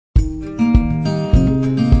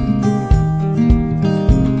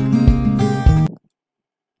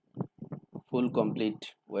Complete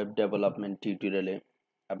web development টিউটোরিয়ালে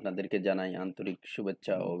আপনাদেরকে জানাই আন্তরিক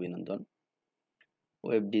শুভেচ্ছা ও অভিনন্দন।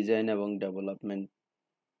 ওয়েব ডিজাইন এবং ডেভেলপমেন্ট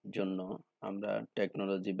জন্য আমরা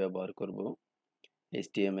টেকনোলজি ব্যবহার করব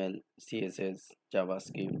HTML, CSS,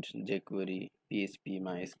 JavaScript, Jquery, PHP,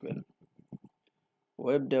 mysql।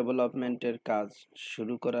 Web ডেভেলপমেন্টের কাজ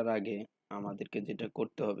শুরু করার আগে আমাদেরকে যেটা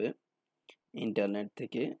করতে হবে, ইন্টারনেট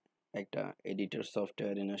থেকে একটা এডিটর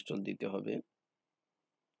সফটওয়্যার ইনস্টল দিতে হবে।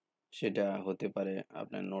 সেটা হতে পারে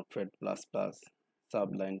আপনার নোটপ্যাড প্লাস প্লাস,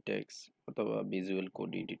 সাবলাইন টেক্সট অথবা ভিজুয়াল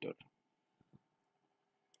কোড এডিটর।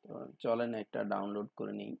 তো চলেন একটা ডাউনলোড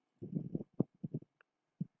করে নিই।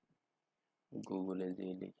 গুগলে যে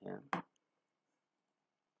লিখে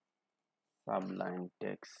সাবলাইন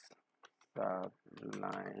টেক্সট,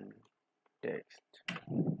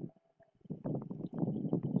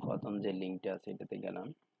 প্রথম যে লিঙ্কটা আছে এটাতে গেলাম,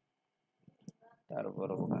 তারপর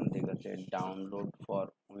ওখান থেকে হচ্ছে download for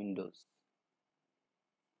Windows,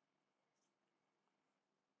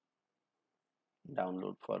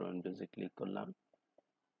 A click করলাম।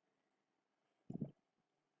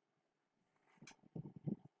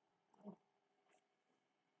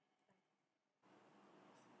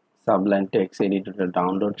 সাবলাইন টেক্সট এডিটর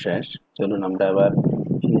ডাউনলোড শেষ। চলুন আমরা এবার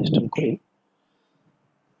ইনস্টল করি।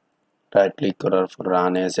 রাইট ক্লিক করার পর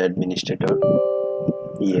run as administrator,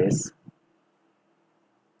 yes,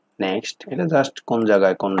 next. এটা জাস্ট কোন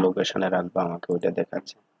জায়গায় কোন লোকেশনে রাখবো আমাকে ওইটা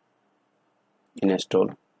দেখাচ্ছে। Install,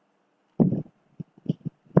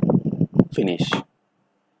 finish.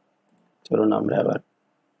 চলুন আমরা এবার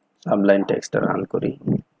সাবলাইন টেক্সটটা রান করি।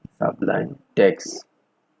 সাবলাইন টেক্সট,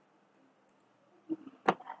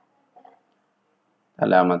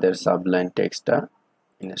 তাহলে আমাদের সাবলাইন টেক্সটটা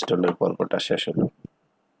ইনস্টলের পর্বটা শেষ হলো।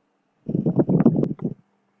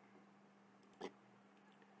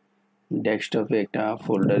 ডেস্কটপে একটা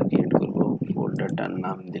ফোল্ডার ক্রিয়েট করব। ফোল্ডারটার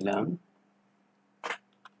নাম দিলাম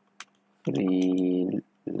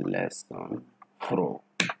ফ্রিল্যাশন প্রো।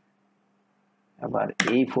 আবার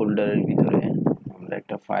এই ফোল্ডারের ভিতরে আমরা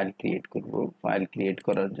একটা ফাইল ক্রিয়েট করব। ফাইল ক্রিয়েট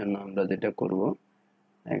করার জন্য আমরা যেটা করব,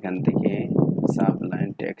 এখান থেকে সাবলাইন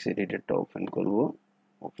টেক্সট এডিটরটা ওপেন করব।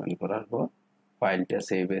 ওপেন করার পর ফাইলটা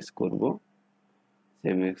সেভ এস করব।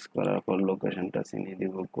 সেভ এস করার পর লোকেশনটা চিনিয়ে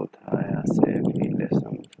দিব, কোথায় আছে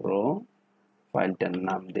ফ্রিল্যাশন প্রো। ফাইলটার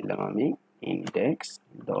নাম দিলাম আমি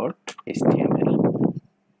index.html।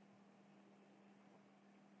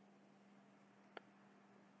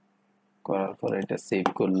 করার পর এটা সেভ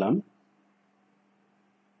করলাম।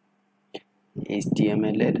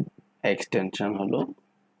 HTML এর এক্সটেনশন হলো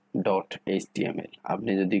 .html।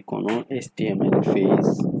 আপনি যদি কোনো HTML পেজ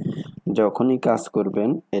যখনই কাজ করবেন,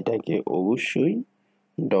 এটাকে অবশ্যই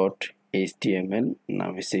 .html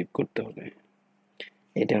নামে সেভ করতে হবে।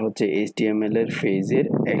 এটা হচ্ছে HTML এর পেজের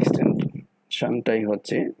এক্সটেনশনটাই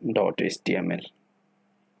হচ্ছে .html।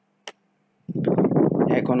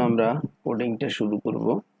 এখন আমরা কোডিংটা শুরু করব।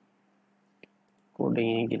 কোডিং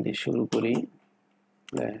এ গেলে শুরু করি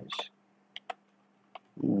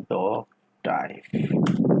doc type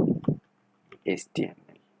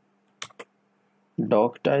html।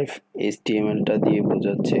 doc type html টা দিয়ে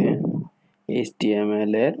বোঝাচ্ছে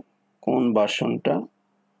HTML এর কোন ভার্সনটা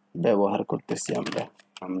ব্যবহার করতেছি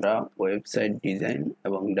আমরা ওয়েবসাইট ডিজাইন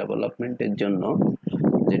এবং ডেভেলপমেন্টের জন্য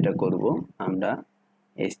যেটা করব, আমরা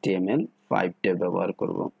HTML5 টা ব্যবহার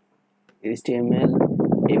করব। HTML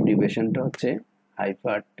এব্রিভিয়েশনটা হচ্ছে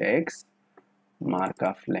হাইপারটেক্সট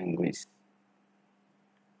মার্কআপ ল্যাঙ্গুয়েজ।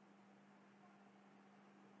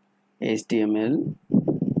 HTML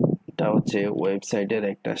টা হচ্ছে ওয়েবসাইটের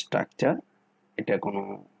একটা স্ট্রাকচার। এটা কোনো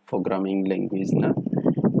প্রোগ্রামিং ল্যাঙ্গুয়েজ না,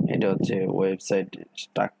 এটা হচ্ছে ওয়েবসাইট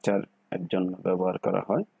স্ট্রাকচার এর জন্য ব্যবহার করা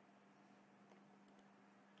হয়।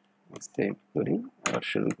 সেভ করি, আবার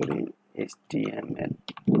শুরু করি। HTML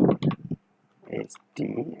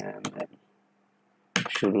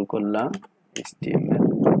শুরু করলাম, HTML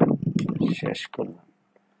শেষ করলাম।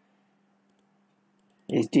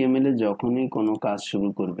 HTML এ যখনই কোনো কাজ শুরু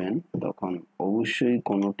করবেন, তখন অবশ্যই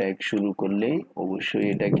কোনো ট্যাগ শুরু করলে অবশ্যই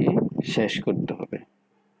এটাকে শেষ করতে হবে।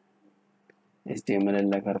 HTML এর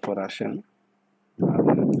লেখার পর আসেন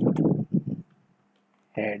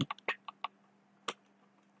হেড।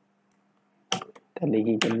 তাহলে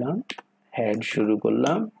কি করলাম, হেড শুরু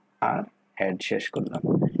করলাম আর হেড শেষ করলাম।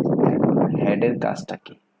 এখন হেডের কাজটা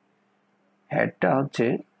কি? হেডটা হচ্ছে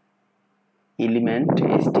এলিমেন্ট,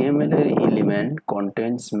 HTML এর এলিমেন্ট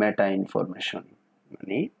কন্টেন্টস মেটা ইনফরমেশন।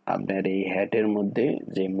 মানে আপনার এই হেডের মধ্যে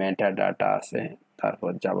যে মেটা ডাটা আছে,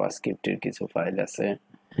 তারপর জাভাস্ক্রিপ্ট এর কিছু ফাইল আছে,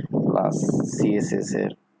 প্লাস CSS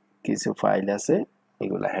এর কিছু ফাইল আছে,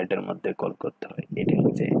 এগুলো হেডের মধ্যে কল করতে হয়। এটা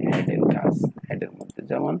হচ্ছে হেডের কাজ। হেডের মধ্যে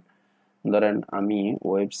যেমন ধরেন আমি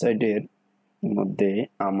ওয়েবসাইটের মধ্যে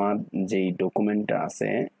আমার যেই ডকুমেন্টটা আছে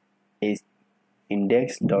এই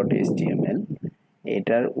index.html,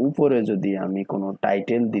 এটার উপরে যদি আমি কোনো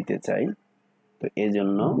টাইটেল দিতে চাই, তো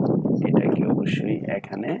এজন্য এটাকে অবশ্যই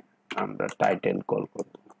এখানে আমরা টাইটেল কল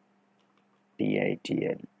করব,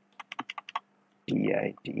 title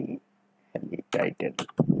টাইটেল।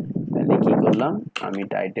 তাহলে কি করলাম, আমি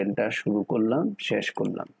টাইটেলটা শুরু করলাম, শেষ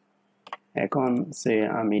করলাম। এখন সে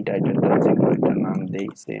আমি টাইটেলটা যে কোনো একটা নাম দেই,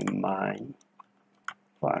 সে মাই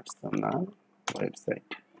পার্সোনাল ওয়েবসাইট।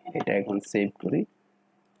 এটা এখন সেভ করি।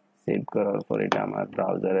 সেভ করার পর এটা আমার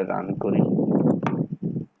ব্রাউজারে রান করি।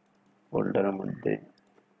 ফোল্ডারের মধ্যে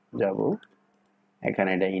যাব, এখানে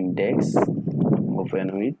এটা ইন্ডেক্স, ওপেন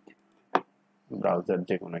উইথ ব্রাউজার,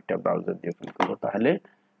 যে কোনো একটা ব্রাউজার দিয়ে ওপেন করবো। তাহলে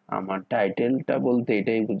আমার টাইটেলটা বলতে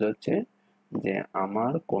এটাই বোঝাচ্ছে যে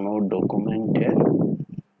আমার কোনো ডকুমেন্টের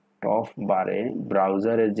টপ বারে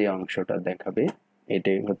ব্রাউজারে যে অংশটা দেখাবে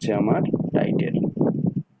এটাই হচ্ছে আমার টাইটেল।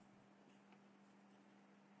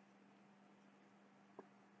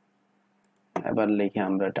 এবার লিখে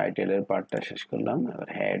আমরা টাইটেলের পার্টটা শেষ করলাম। এবার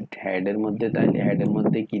হেডের মধ্যে, তাইলে হেডের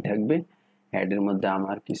মধ্যে কি থাকবে, হেডের মধ্যে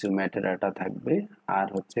আমার কিছু মেটাডাটা থাকবে, আর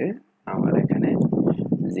হচ্ছে আমার এখানে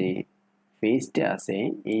যে পেজটা আছে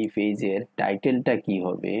এই পেজের টাইটেলটা কি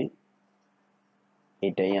হবে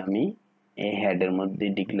এটাই আমি এই হেডের মধ্যে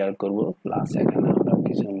ডিক্লেয়ার করব। প্লাস এখানে আমরা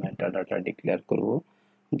কিছু মেটাডাটা ডিক্লেয়ার করব,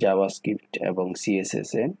 জাভাস্ক্রিপ্ট এবং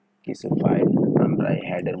সিএসএস এর কিছু ফাইল আমরা এই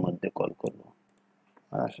হেডের মধ্যে কল করব।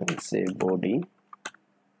 আসলে সে বডি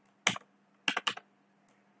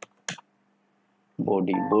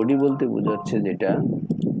বডি বলতে বোঝাচ্ছে যেটা,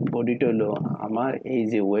 বডিটা হলো আমার এই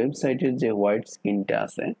যে ওয়েবসাইটের যে হোয়াইট স্ক্রিনটা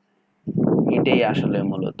আছে এটাই আসলে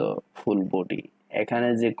মূলত ফুল বডি। এখানে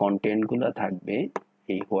যে কন্টেন্ট গুলো থাকবে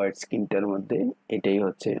এই হোয়াইট স্ক্রিনটার মধ্যে এটাই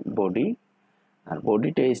হচ্ছে বডি। আর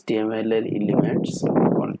বডিটা HTML এর elements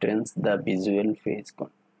contents the visual page,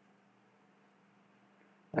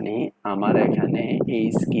 মানে আমার এখানে এই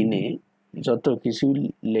স্ক্রিনে যত কিছু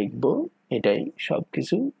লিখবো এটাই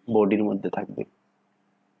সবকিছু বডির মধ্যে থাকবে।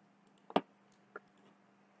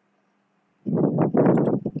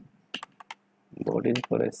 বডির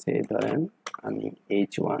পরে সে ধরেন আমি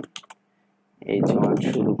H1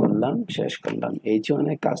 শুরু করলাম, শেষ করলাম। H1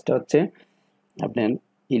 এর কাজটা হচ্ছে আপনার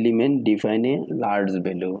এলিমেন্ট ডিফাইনে লার্জ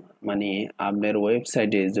ভ্যালু, মানে আপনার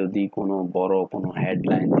ওয়েবসাইটে যদি কোনো বড় কোনো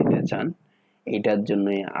হেডলাইন দিতে চান এটার জন্য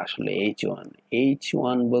আসলে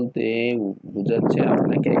H1 বলতে বোঝাচ্ছে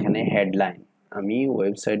আপনাকে এখানে হেডলাইন। আমি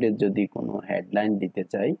ওয়েবসাইটে যদি কোনো হেডলাইন দিতে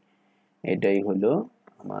চাই এটাই হলো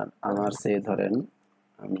আমার সে ধরেন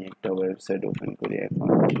আমি একটা ওয়েবসাইট ওপেন করি এখন,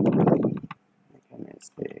 এখানে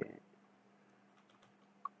সে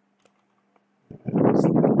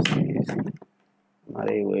আমার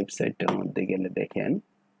এই ওয়েবসাইটটার মধ্যে গেলে দেখেন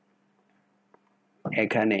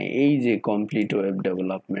এখানে এই যে কমপ্লিট ওয়েব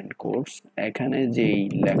ডেভেলপমেন্ট কোর্স, এখানে যেই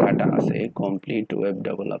লেখাটা আছে কমপ্লিট ওয়েব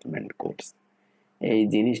ডেভেলপমেন্ট কোর্স, এই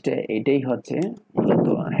জিনিসটা এটাই হচ্ছে মূলত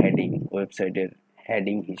হেডিং, ওয়েবসাইটের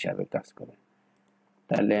হেডিং হিসাবে কাজ করে।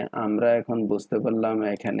 তাহলে আমরা এখন বুঝতে পারলাম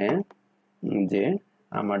এখানে যে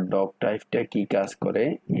আমার ডক টাইপটা কি কাজ করে।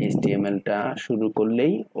 HTML-টা শুরু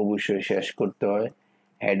করলেই অবশ্যই শেষ করতে হয়,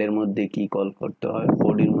 হেডের মধ্যে কি কল করতে হয়,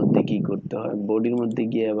 বডির মধ্যে কি করতে হয়। বডির মধ্যে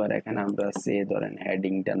গিয়ে এবার এখানে আমরা সে ধরেন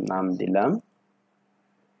হেডিংটার নাম দিলাম,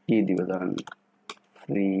 কি দিব ধরেন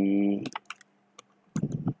ফ্রি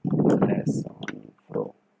লেসন প্রো,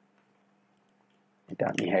 এটা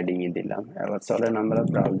আমি হেডিং এ দিলাম। এবার চলেন আমরা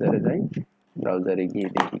ব্রাউজারে যাই, ব্রাউজারে গিয়ে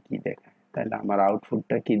দেখি কি দেখায়। তাহলে আমার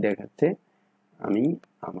আউটপুটটা কি দেখাচ্ছে, আমি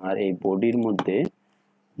আমার এই বডির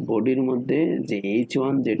মধ্যে যে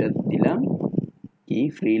H1 যেটা দিলাম কি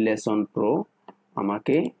ফ্রি লেসন প্রো,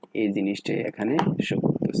 আমাকে এই জিনিসটাই এখানে শো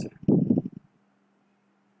করতেছে।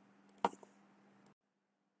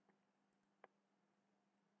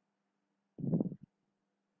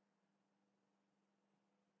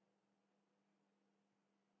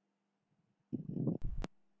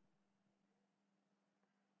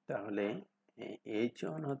 তাহলে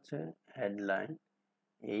H1 হচ্ছে হেডলাইন।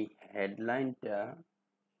 এই হেডলাইনটা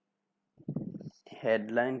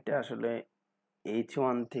হেডলাইনটা আসলে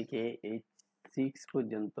H1 থেকে H6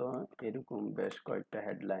 পর্যন্ত এরকম বেশ কয়েকটা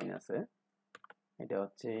হেডলাইন আছে। এটা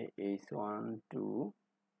হচ্ছে H1 টু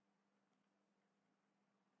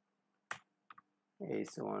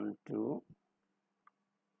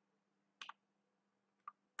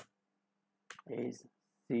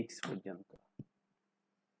H6 পর্যন্ত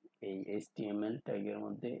এই HTML ট্যাগের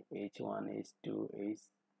মধ্যে H1 H2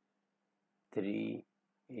 H3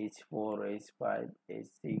 H4 H5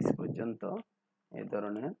 H6 পর্যন্ত এই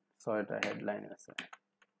ধরনের 6টা হেডলাইন আছে।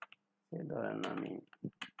 এই ধরেন আমি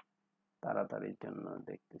তাড়াতাড়ির জন্য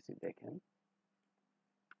দেখতেছি, দেখেন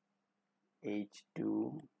H2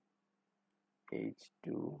 H2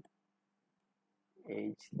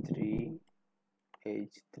 H3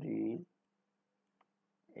 H3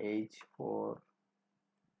 H4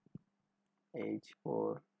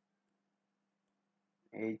 H4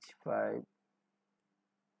 H5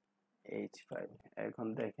 H5 এখন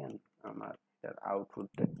দেখেন আমার এটার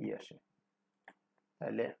আউটপুটটা কি আসে।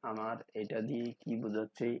 তাহলে আমার এটা দিয়ে কি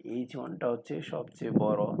বোঝাচ্ছে, H1 টা হচ্ছে সবচেয়ে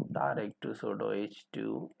বড়, তার একটু ছোট H2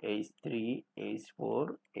 H3 H4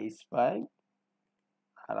 H5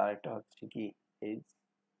 আর আরেকটা হচ্ছে কি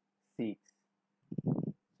H6।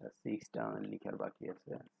 6টা আমার লেখার বাকি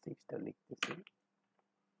আছে, 6টা লিখতেছি।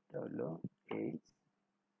 এটা হলো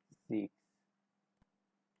H6।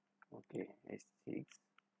 ওকে, H6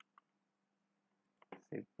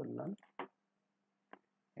 সেভ করলাম।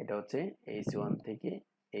 এটা হচ্ছে H1 থেকে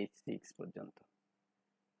H6 পর্যন্ত।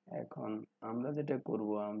 এখন আমরা যেটা করব,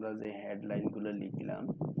 আমরা যে হেডলাইন গুলো লিখলাম,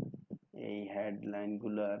 এই হেডলাইন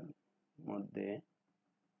গুলার মধ্যে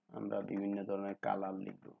আমরা বিভিন্ন ধরনের কালার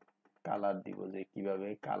লিখব, কালার দিব, যে কিভাবে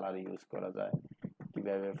কালার ইউজ করা যায়,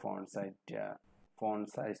 কিভাবে ফন্ট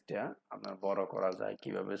সাইজটা আপনার বড় করা যায়,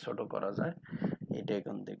 কিভাবে ছোট করা যায়, এটা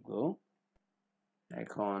এখন দেখব।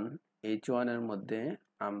 এখন H1 এর মধ্যে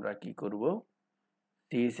আমরা কি করব,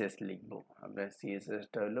 সিএসএস লিখব। আমরা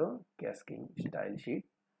সিএসএসটা হলো ক্যাসকিং স্টাইল শিট।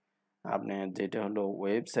 আপনার যেটা হলো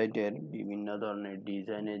ওয়েবসাইটের বিভিন্ন ধরনের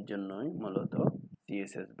ডিজাইনের জন্যই মূলত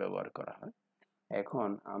সিএসএস ব্যবহার করা হয়। এখন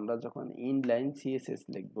আমরা যখন ইনলাইন সিএসএস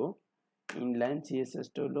লিখব, ইনলাইন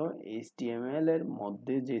সিএসএসটা হলো এইচটিএমএল এর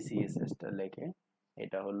মধ্যে যে সিএসএসটা লেখে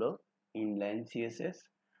এটা হলো ইনলাইন সিএসএস।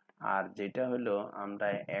 আর যেটা হলো আমরা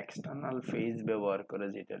এক্সটার্নাল পেজ ব্যবহার করে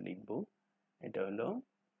যেটা লিখব, এটা হলো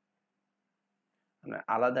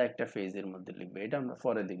আলাদা একটা পেজের মধ্যে লিখবো, এটা আমরা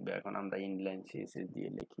পরে দেখবো। এখন আমরা ইনলাইন সিএসএস দিয়ে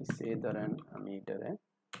লিখি। সে ধরেন আমি এটারে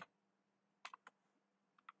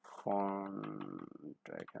ফন্ট,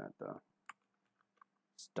 এখানে তো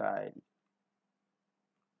স্টাইল,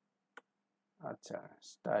 আচ্ছা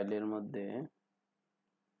স্টাইলের মধ্যে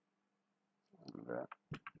আমরা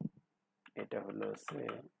এটা হলো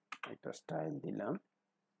একটা স্টাইল দিলাম।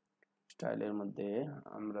 স্টাইলের মধ্যে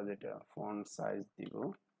আমরা যেটা ফন্ট সাইজ দিব,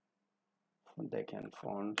 দেখেন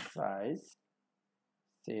ফন্ট সাইজ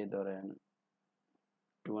সে ধরেন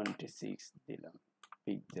 26 দিলাম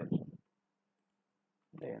পিক্সেল।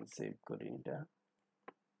 দেখেন সেভ করি, এটা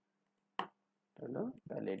হলো।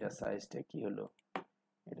 তাহলে এটা সাইজটা কি হলো,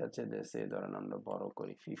 এটা হচ্ছে সে ধরেন আমরা বড়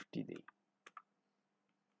করি 50 দিই,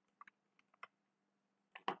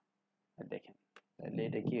 দেখেন তাহলে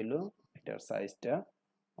এটা কি হলো, এটার সাইজটা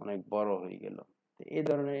অনেক বড় হয়ে গেল। এই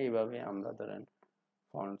ধরনের এইভাবে আমরা ধরেন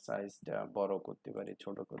ফন্ট সাইজটা বড় করতে পারি,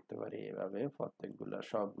 ছোট করতে পারি, এভাবে প্রত্যেকগুলা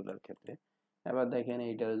সবগুলোর ক্ষেত্রে। এবার দেখেন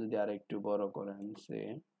এইটার যদি আর একটু বড় করেন,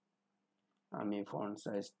 আমি ফন্ট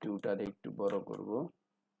সাইজ 2টার একটু বড় করব,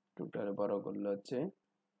 2টার বড় করলে হচ্ছে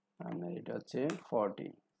আপনার এটা হচ্ছে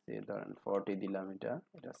 40, ধরেন 40 দিলাম,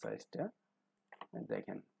 এটা সাইজটা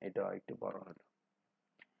দেখেন এটাও একটু বড় হলো।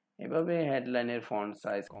 এভাবে হেডলাইনের ফন্ট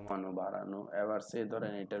সাইজ কমানো বাড়ানো। এবার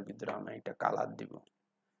ধরেন এটার ভিতরে আমি একটা কালার দিব,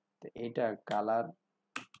 তো এটা কালার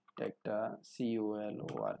একটা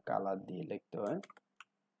COLOR কালার দিয়ে লিখতে হয়।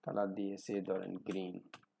 কালার দিয়ে ধরেন গ্রিন,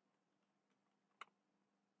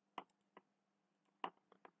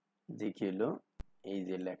 দেখিলো এই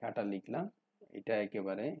যে লেখাটা লিখলাম এটা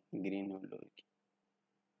একেবারে গ্রিন হলো।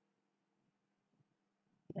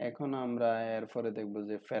 এখন আমরা এরপরে দেখব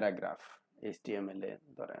যে প্যারাগ্রাফ। HTML এ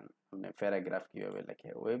ধরেন আপনি প্যারাগ্রাফ কিভাবে লেখে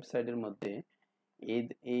ওয়েবসাইটের মধ্যে,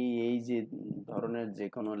 এই যে ধরনের যে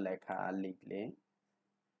কোনো লেখা লিখলে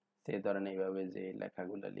সে ধরেন এইভাবে যে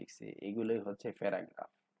লেখাগুলো লিখছে এগুলোই হচ্ছে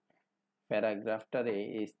প্যারাগ্রাফ। প্যারাগ্রাফটারে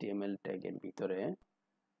HTML ট্যাগের ভিতরে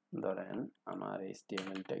ধরেন আমার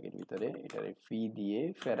HTML ট্যাগের ভিতরে এটারে ফি দিয়ে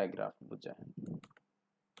প্যারাগ্রাফ বোঝায়।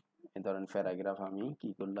 ধরেন প্যারাগ্রাফ আমি কি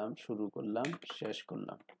করলাম, শুরু করলাম, শেষ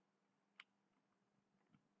করলাম।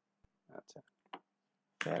 আচ্ছা,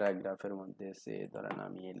 প্যারাগ্রাফের মধ্যে ধরেন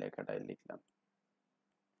আমি এই লেখাটাই লিখলাম।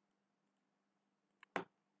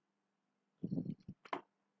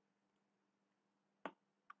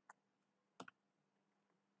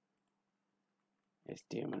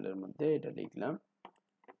 HTML এর মধ্যে এটা লিখলাম,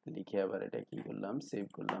 লিখে আবার এটা কি করলাম, সেভ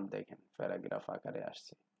করলাম। দেখেন প্যারাগ্রাফ আকারে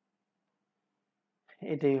আসছে।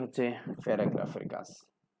 এটাই হচ্ছে প্যারাগ্রাফের কাজ।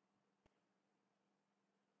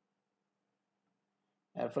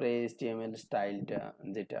 এরপরে HTML স্টাইলটা,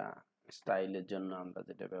 যেটা স্টাইলের জন্য আমরা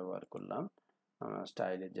যেটা ব্যবহার করলাম,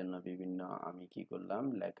 স্টাইলের জন্য বিভিন্ন আমি কি করলাম,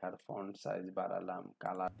 লেখার ফন্ট সাইজ বাড়ালাম,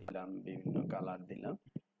 কালার দিলাম, বিভিন্ন কালার দিলাম।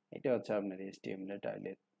 এটা হচ্ছে আপনার HTML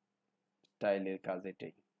স্টাইলের কাজ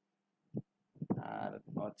এটাই। আর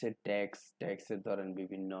হচ্ছে ট্যাক্সের ধরেন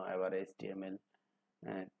বিভিন্ন, এবার HTML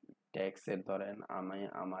ট্যাক্সের ধরেন আমি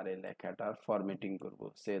আমার এই লেখাটার ফরম্যাটিং করব,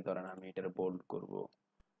 সে ধরেন আমি এটার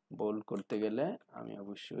বোল্ড করতে গেলে আমি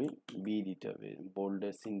অবশ্যই বি দিতে হবে।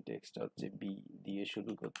 বোল্ডের সিনট্যাক্সটা হচ্ছে বি দিয়ে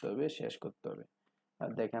শুরু করতে হবে, শেষ করতে হবে। আর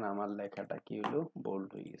দেখেন আমার লেখাটা কি হলো, বোল্ড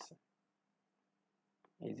হয়ে গেছে।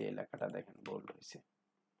 এই যে লেখাটা দেখেন বোল্ড হয়েছে,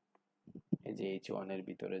 এই যে H1 এর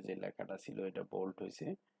ভিতরে যে লেখাটা ছিল এটা বোল্ড হয়েছে।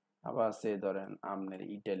 আবার সে ধরেন আপনার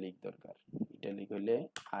ইটালিক দরকার, ইটালিক হইলে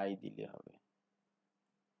আই দিলে হবে,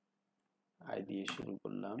 আই দিয়ে শুরু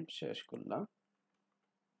করলাম, শেষ করলাম।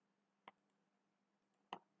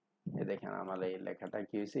 এই দেখেন আমার এই লেখাটা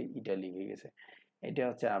কি হয়েছে, ইটালিক হয়ে গেছে। এটা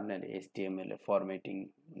হচ্ছে আপনার HTML এ ফরম্যাটিং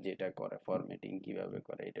যেটা করে, ফরম্যাটিং কিভাবে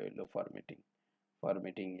করে, এটা হলো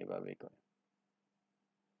ফরম্যাটিং এভাবে করে।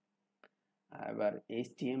 এবার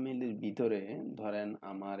HTML এর ভিতরে ধরেন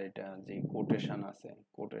আমার এটা যে কোটেশন আছে,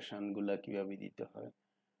 কোটেশন গুলা কিভাবে দিতে হয়,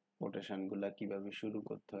 কোটেশন গুলা কিভাবে শুরু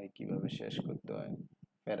করতে হয়, কিভাবে শেষ করতে হয়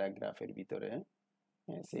প্যারাগ্রাফের ভিতরে।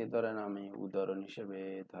 সে ধরেন আমি উদাহরণ হিসেবে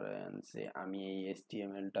ধরেন যে আমি এই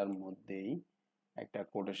HTML টার মধ্যেই একটা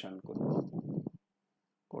কোটেশন করব।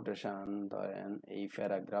 কোটেশন ধরেন এই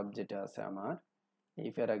প্যারাগ্রাফ যেটা আছে আমার, এই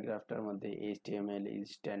প্যারাগ্রাফটার মধ্যে HTML ইজ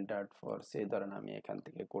স্ট্যান্ডার্ড ফর, সে ধরেন আমি এখান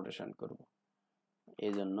থেকে কোটেশন করব।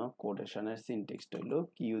 এই জন্য কোটেশনের সিনট্যাক্সটা হলো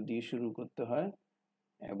কিউ দিয়ে শুরু করতে হয়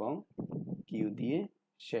এবং কিউ দিয়ে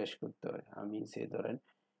শেষ করতে হয়। আমি সে ধরেন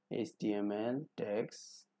HTML ট্যাগস,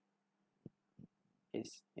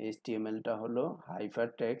 HTML-টা হলো হাইপার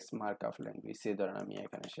টেক্সট মার্কআপ ল্যাঙ্গুয়েজ, সে ধরেন আমি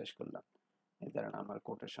এখানে শেষ করলাম। এই ধরেন আমার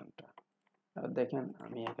কোটেশনটা। আর দেখেন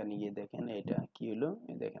আমি এখানে গিয়ে দেখেন এটা কি হলো,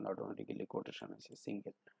 এই দেখেন অটোমেটিক্যালি কোটেশন আছে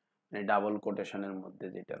সিঙ্গেল, মানে ডাবল কোটেশনের মধ্যে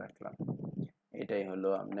যেটা রাখলাম এটাই হলো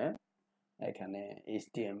আপনার এখানে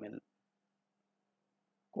HTML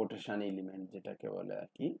কোটেশন এলিমেন্ট যেটাকে বলে আর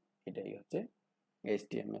কি, এটাই হচ্ছে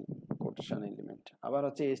HTML কোটেশন এলিমেন্ট। আবার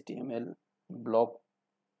হচ্ছে HTML ব্লক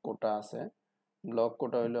কোটা আছে। ব্লক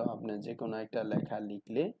কোটা হলো আপনি যে কোনো একটা লেখা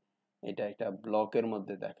লিখলে এটা একটা ব্লকের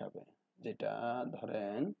মধ্যে দেখাবে। যেটা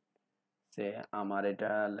ধরেন যে আমার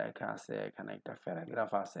এটা লেখা আছে, এখানে একটা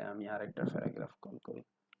প্যারাগ্রাফ আছে, আমি আরেকটা প্যারাগ্রাফ কল করি,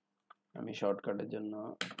 আমি শর্টকাটের জন্য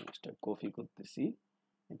জিনিসটা কপি করতেছি।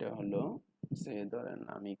 এটা হলো সে ধরেন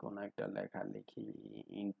আমি কোন একটা লেখা লিখি,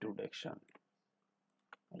 ইন্ট্রোডাকশন,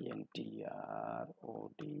 INTRODUCTION,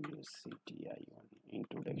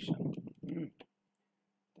 ইন্ট্রোডাকশন।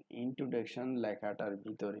 ইন্ট্রোডাকশন লেখাটার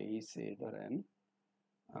ভিতরেই সে ধরেন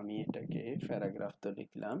আমি এটাকে প্যারাগ্রাফ তো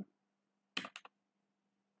লিখলাম,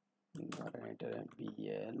 ধরেন এটা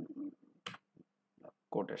BL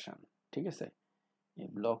কোটেশন, ঠিক আছে। এই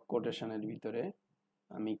ব্লক কোটেশনের ভিতরে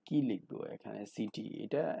আমি কি লিখবো, এখানে সিটি,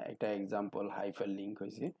 এটা একটা এক্সাম্পল হাইপার লিংক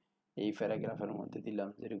হয়েছে এই প্যারাগ্রাফের মধ্যে দিলাম।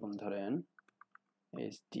 যেরকম ধরেন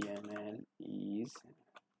HTML is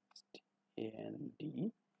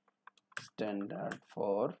standard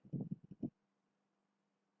for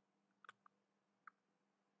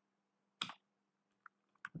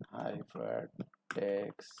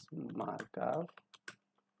hypertext markup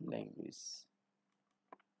language।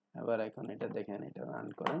 এবার এখন এটা দেখেন, এটা রান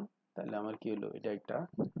করেন, তাহলে আমার কি হলো, এটা একটা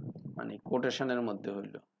মানে কোটেশনের মধ্যে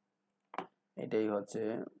হইলো। এটাই হচ্ছে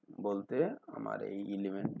বলতে আমার এই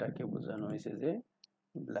এলিমেন্টটাকে বোঝানো হয়েছে যে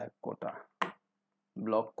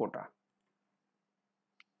ব্লক কোটা,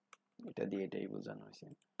 এটা দিয়ে এটাই বোঝানো হয়েছে।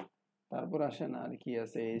 তারপর আসেন আর কি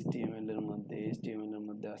আছে HTML এর মধ্যে, HTML এর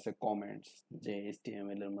মধ্যে আছে কমেন্টস, যে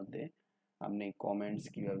HTML এর মধ্যে আপনি কমেন্টস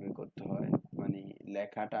কিভাবে করতে হয়, মানে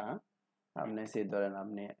লেখাটা আপনি সে ধরেন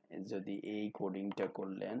আপনি যদি এই কোডিংটা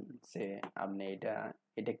করলেন, সে আপনি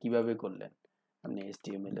এটা কিভাবে করলেন আপনি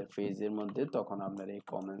HTML এর পেজের মধ্যে, তখন আপনার এই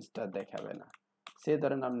কমেন্টসটা দেখাবে না। সে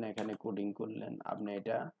ধরেন আপনি এখানে কোডিং করলেন, আপনি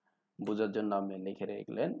এটা বোঝার জন্য আপনি লিখে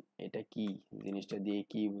রাখলেন এটা কি, জিনিসটা দিয়ে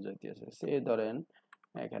কি বোঝাতে আছে, সে ধরেন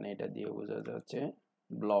এখানে এটা দিয়ে বোঝাতে হচ্ছে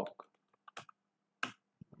block,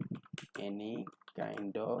 any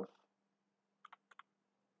kind of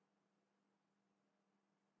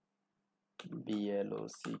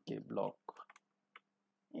BLOCK block,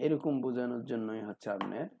 এরকম বোঝানোর জন্যই হচ্ছে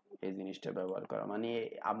আপনার এই জিনিসটা ব্যবহার করা। মানে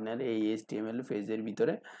আপনার এই HTML পেজের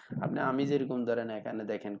ভিতরে আমি যেরকম ধরেন এখানে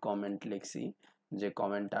দেখেন কমেন্ট লিখছি, যে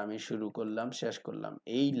কমেন্টটা আমি শুরু করলাম শেষ করলাম,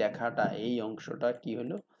 এই লেখাটা এই অংশটা কি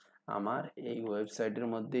হলো আমার এই ওয়েবসাইটের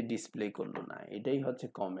মধ্যে ডিসপ্লে করলো না, এটাই হচ্ছে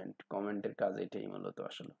কমেন্টের কাজ, এটাই মূলত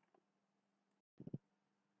আসলে।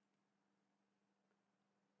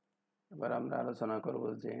 এবার আমরা আলোচনা করব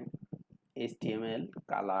যে HTML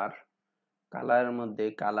কালারের মধ্যে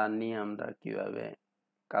কালার নিয়ে আমরা কিভাবে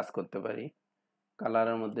কাজ করতে পারি।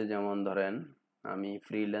 কালারের মধ্যে যেমন ধরেন আমি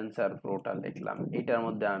ফ্রিল্যান্সার প্রোটা লিখলাম, এটার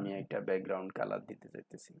মধ্যে আমি একটা ব্যাকগ্রাউন্ড কালার দিতে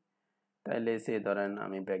চাইতেছি, তাইলে সে ধরেন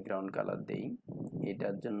আমি ব্যাকগ্রাউন্ড কালার দেই,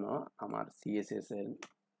 এটার জন্য আমার সিএসএস এর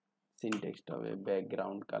সিনট্যাক্সটা হবে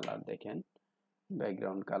ব্যাকগ্রাউন্ড কালার। দেখেন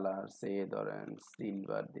ব্যাকগ্রাউন্ড কালার সে ধরেন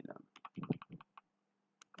সিলভার দিলাম,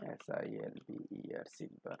 SILVER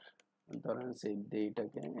সিলভার। ধরেন সেভ দিয়ে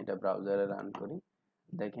এটাকে, এটা ব্রাউজারে রান করি।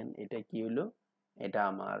 দেখেন এটা কি হলো, এটা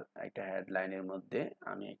আমার একটা হেডলাইনের মধ্যে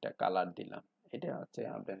আমি একটা কালার দিলাম। এটা হচ্ছে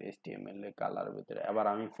আপনার HTML এর কালার ভিতরে। আবার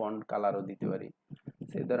আমি ফন্ট কালারও দিতে পারি।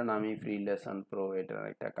 সেই ধরেন আমি ফ্রিলেশন প্রো এটার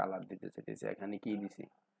একটা কালার দিতে চাইতেছি, এখানে কি দিছি,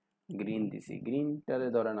 গ্রিন দিছি। গ্রিনটারে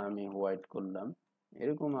ধরেন আমি হোয়াইট করলাম।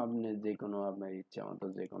 এরকম আপনি যে কোনো আপনার ইচ্ছা মতো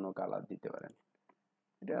যে কোনো কালার দিতে পারেন,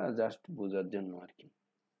 এটা জাস্ট বোঝার জন্য আর কি।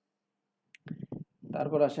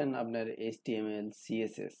 তারপর আসেন আপনার HTML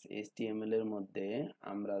CSS। HTML এর মধ্যে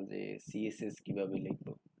আমরা যে CSS কিভাবে লিখব,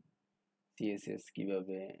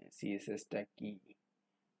 CSS টা কি,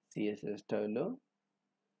 CSS টা হলো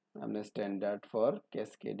আপনার standard for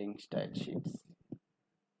cascading style shits.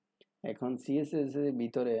 এখন CSS এর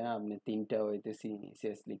ভিতরে আপনি তিনটা ওয়েতে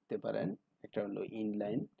CSS লিখতে পারেন। একটা হলো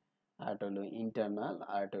ইনলাইন, আরেকটা হলো ইন্টারনাল,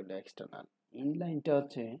 আরেকটা হলো এক্সটার্নাল। ইনলাইনটা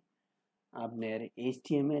হচ্ছে আপনার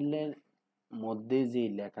HTML এর মধ্যে যে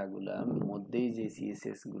লেখাগুলা, মধ্যেই যে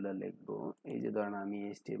CSS গুলা লিখবো, এই যে ধরেন আমি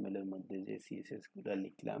HTML এর মধ্যে যে CSS গুলা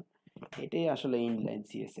লিখলাম, এটাই আসলে ইনলাইন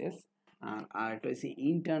CSS। আর আরেকটা হচ্ছে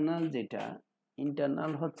ইন্টারনাল, যেটা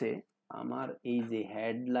ইন্টারনাল হচ্ছে আমার এই যে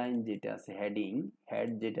হেডলাইন যেটা আছে, হেড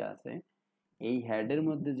যেটা আছে, এই হেডের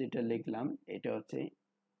মধ্যে যেটা লিখলাম এটা হচ্ছে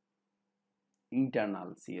ইন্টারনাল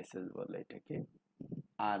CSS বলে এটাকে।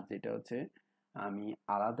 আর যেটা হচ্ছে আমি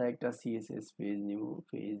আলাদা একটা CSS পেজ নিব,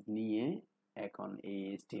 পেজ নিয়ে এখন এই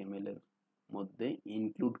HTML এর মধ্যে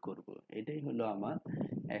ইনক্লুড করব, এটাই হলো আমার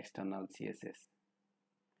এক্সটার্নাল CSS।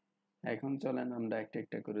 এখন চলেন আমরা একটা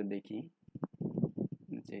একটা করে দেখি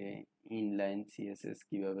যে ইনলাইন CSS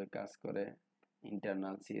কিভাবে কাজ করে,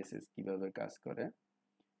 ইন্টারনাল CSS কিভাবে কাজ করে।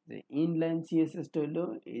 যে ইনলাইন CSS টা হলো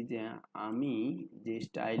এই যে আমি যে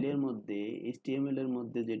স্টাইলের মধ্যে HTML এর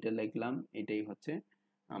মধ্যে যেটা লিখলাম এটাই হচ্ছে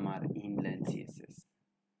আমার ইনলাইন CSS।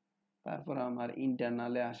 তারপর আমার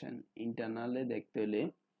ইন্টারনালে আসেন। ইন্টারনালে দেখতে হলে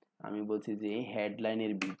আমি বলছি যে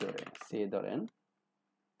হেডলাইনের ভিতরে, সে ধরেন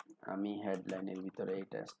আমি হেডলাইনের ভিতরে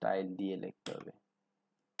এটা স্টাইল দিয়ে লিখতে হবে।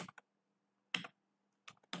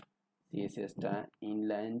 CSS টা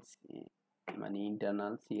ইনলাইন মানে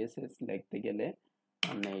ইন্টারনাল CSS লিখতে গেলে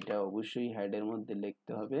আমরা এটা অবশ্যই হেডের মধ্যে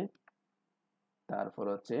লিখতে হবে। তারপর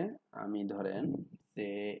হচ্ছে আমি ধরেন যে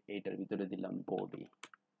এটার ভিতরে দিলাম বডি,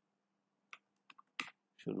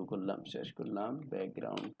 শুরু করলাম শেষ করলাম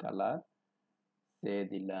ব্যাকগ্রাউন্ড কালার, সে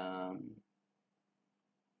দিলাম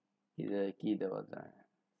কি দেওয়া যায়,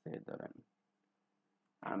 সে ধরেন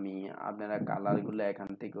আমি, আপনারা কালার গুলো এখান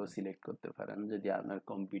থেকেও সিলেক্ট করতে পারেন যদি আপনার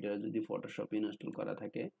কম্পিউটারে যদি ফটোশপ ইনস্টল করা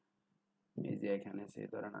থাকে। এই যে এখানে সে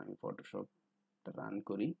ধরেন আমি ফটোশপ রান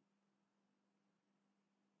করি,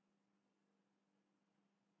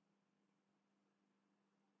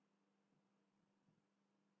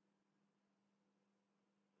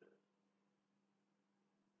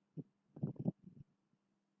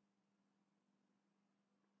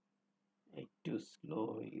 একটু স্লো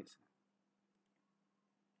হয়ে গেছে।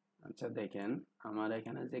 আচ্ছা দেখেন আমার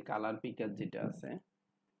এখানে যে কালার পিকার যেটা আছে,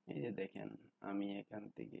 এই যে দেখেন আমি এখান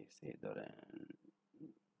থেকে সে ধরেন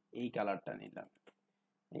এই কালারটা নিলাম,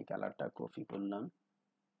 এই কালারটা কপি করলাম,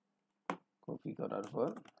 কপি করার পর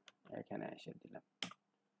এখানে এসে দিলাম।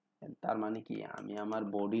 তার মানে কি আমি আমার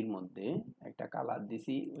বডির মধ্যে একটা কালার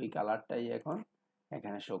দিছি, ওই কালারটাই এখন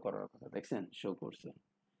এখানে শো করার কথা। দেখছেন শো করছে।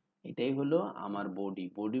 এটাই হলো আমার বডি।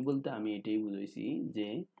 বডি বলতে আমি এটাই বুঝাইছি যে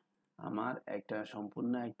আমার একটা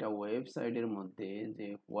সম্পূর্ণ একটা ওয়েবসাইটের মধ্যে যে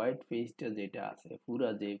হোয়াইট পেজটা যেটা আছে, পুরা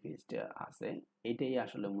যে পেজটা আছে, এটাই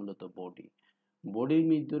আসলে মূলত বডি। বডির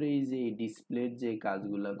ভিতরে এই যে ডিসপ্লের যে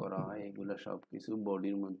কাজগুলা করা হয় এগুলা সবকিছু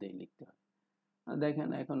বডির মধ্যেই লিখতে হয়। দেখেন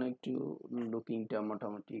এখন একটু লুকিংটা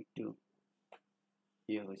মোটামুটি একটু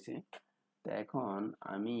ইয়ে হয়েছে। তো এখন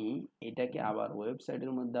আমি এটাকে আবার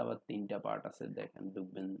ওয়েবসাইটের মধ্যে আবার তিনটা পার্ট আছে, দেখেন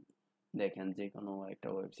ঢুকবেন, দেখেন যে কোনো একটা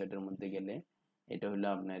ওয়েবসাইটের মধ্যে গেলে এটা হলো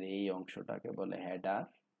আপনার এই অংশটাকে বলে হেডার।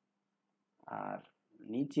 আর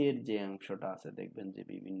নিচের যে অংশটা আছে দেখবেন যে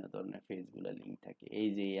বিভিন্ন ধরনের পেজগুলো লিংক থাকে, এই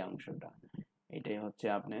যে এই অংশটা, এটাই হচ্ছে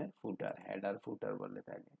আপনার ফুটার, হেডার ফুটার বলে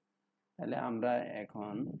থাকে। তাহলে আমরা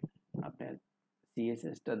এখন আপনার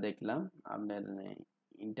CSS টা দেখলাম, আপনার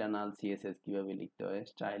ইন্টারনাল CSS কিভাবে লিখতে হয়,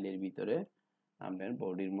 স্টাইলের ভিতরে আপনার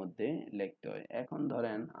বডির মধ্যে লিখতে হয়। এখন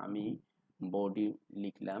ধরেন আমি বডি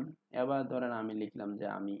লিখলাম, এবার ধরেন আমি লিখলাম যে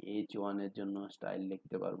আমি H1 এর জন্য স্টাইল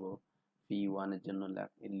লিখতে পারবো, P1 এর জন্য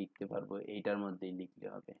লিখতে পারবো, এইটার মধ্যেই লিখতে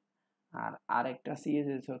হবে। আর আরেকটা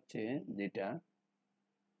CSS হচ্ছে যেটা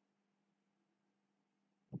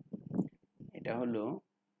এটা হলো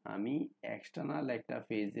আমি এক্সটার্নাল একটা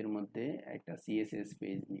পেজের মধ্যে একটা সিএসএস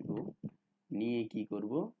পেজ নিব, নিয়ে কি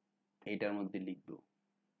করব, এটার মধ্যে লিখব।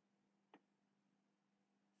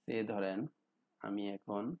 সে ধরেন আমি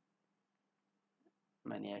এখন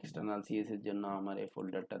মানে এক্সটার্নাল সিএস এর জন্য আমার এই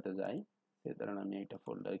ফোল্ডারটাতে যাই। সে ধরেন আমি একটা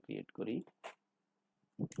ফোল্ডার ক্রিয়েট করি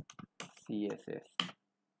সিএসএস।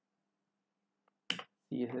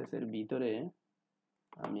 সিএসএস এর ভিতরে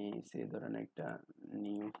আমি সে ধরেন একটা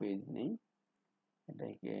নিউ পেজ নেই,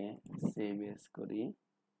 এটাকে সেভ এস করি।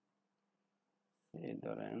 সে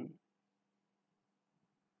ধরেন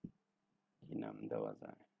কি নাম দেওয়া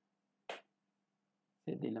যায়,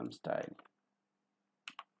 সে দিলাম style.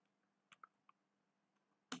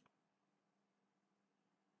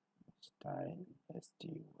 Style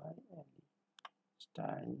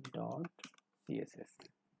style dot CSS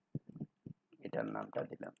এটার নামটা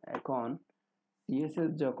দিলাম। এখন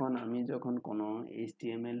সিএসএস যখন কোনো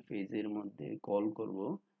এইচটিএমএল পেজের মধ্যে কল করব,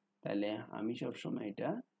 তাহলে আমি সবসময় এটা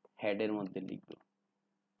হেডের মধ্যে লিখব।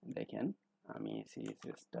 দেখেন আমি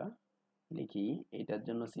সিএসএসটা লিখি, এটার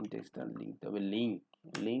জন্য সিনট্যাক্সটা লিখতে হবে লিঙ্ক।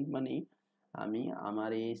 লিঙ্ক মানে আমি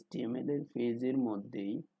আমার এইচটিএমএল এর পেজের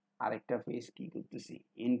মধ্যেই আরেকটা পেজ কি করতেছি,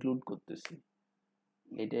 ইনক্লুড করতেছি।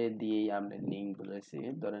 এটা দিয়েই আমরা লিঙ্ক বলেছি।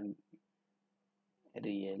 ধরেন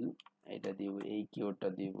রিয়েল, এটা দিয়ে এই কিওয়ার্ডটা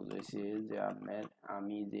দিয়ে বুঝাইছে যে আপনার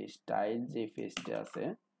আমি যে স্টাইল যে পেজটা আছে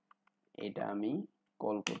এটা আমি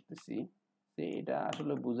কল করতেছি। এটা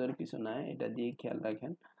আসলে বোঝার কিছু না, এটা দিয়ে খেয়াল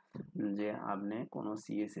রাখেন যে আপনি কোনো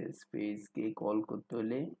সিএসএস পেজকে কল করতে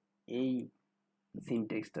হলে এই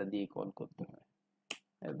সিনট্যাক্সটা দিয়ে কল করতে হয়।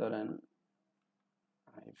 ধরেন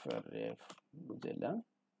হাইপাররেফ বুঝাইলাম,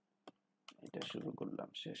 এটা শুরু করলাম,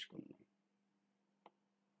 শেষ করলাম।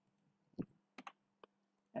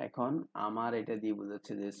 এখন আমার এটা দিয়ে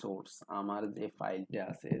বোঝাচ্ছে যে সোর্স, আমার যে ফাইলটা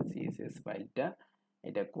আছে সিএসএস ফাইলটা,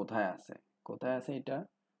 এটা কোথায় আছে, কোথায় আছে এটা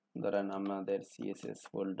ধরেন আমাদের সিএসএস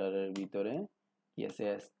ফোল্ডারের ভিতরে কি আছে,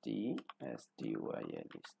 STYL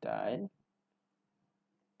স্টাইল,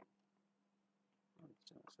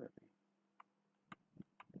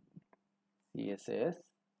 সিএসএস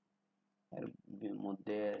এর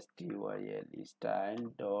মধ্যে STYL স্টাইল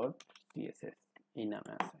ডট সিএসএস এই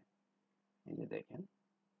নামে আছে। এই যে দেখেন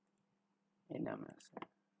এই নামে আছে,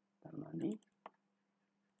 তার মানে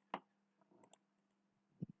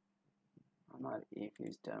আমার এই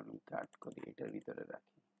পেজটা আমি কাট করি, এটার ভিতরে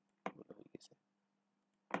রাখি, হয়ে গেছে।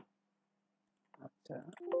 আচ্ছা,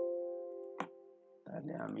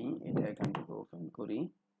 তাহলে আমি এটা এখান থেকে ওপেন করি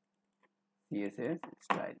সিএসএস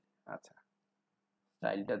স্টাইল। আচ্ছা,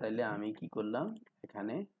 স্টাইলটা তাহলে আমি কি করলাম,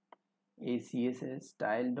 এখানে এই সিএসএস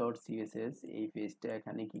স্টাইল ডট সিএসএস এই পেজটা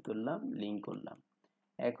এখানে কি করলাম, লিংক করলাম।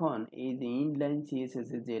 এখন এই যে ইনলাইন সিএসএস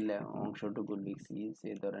এর যে অংশটুকু লিখছি, সে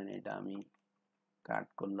ধরেন এটা আমি কাট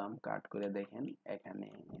করলাম, কাট করে দেখেন এখানে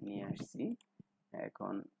নিয়ে আসছি।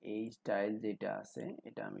 এখন এই স্টাইল যেটা আছে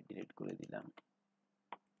এটা আমি ডিলিট করে দিলাম।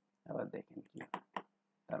 আবার দেখেন কি,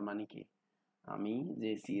 তার মানে কি আমি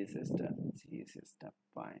যে সিএসএসটা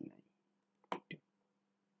পাই নাই।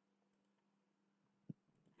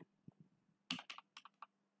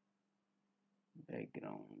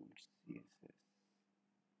 ব্যাকগ্রাউন্ড সিএসএস,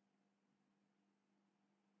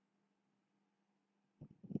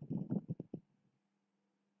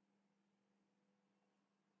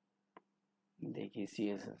 দেখি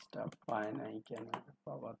সিএসএসটা পায় নাই কেন,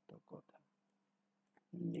 পাওয়ার তো কথা।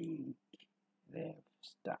 লিংক রেফ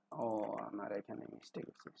ও আমার এখানে মিস্টেক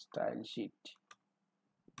হচ্ছে, স্টাইল শিট,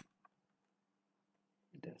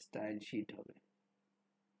 এটা স্টাইল শিট হবে।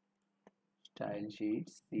 স্টাইল শিট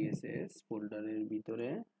সিএসএস ফোল্ডারের ভিতরে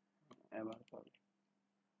এবার পাবে,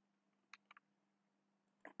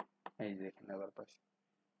 এই দেখেন আবার পাচ্ছি।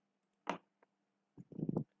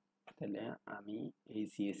 তাহলে আমি এই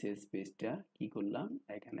সিএসএস পেজটা কি করলাম,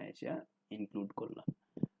 এখানে এসে ইনক্লুড করলাম।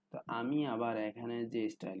 তো আমি আবার এখানে যে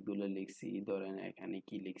স্টাইলগুলো লিখছি, ধরেন এখানে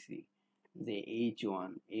কি লিখছি যে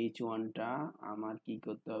H1টা আমার কি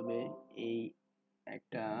করতে হবে, এই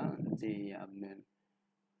একটা যে আপনার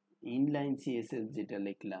ইনলাইন সিএসএস যেটা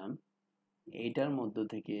লিখলাম এইটার মধ্য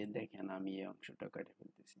থেকে দেখেন আমি এই অংশটা কেটে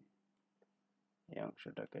ফেলতেছি। এই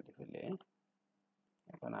অংশটা কেটে ফেলে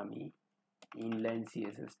এখন আমি ইনলাইন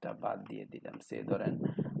সিএসএসটা বাদ দিয়ে দিলাম। সে ধরেন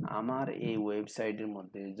আমার এই ওয়েবসাইটের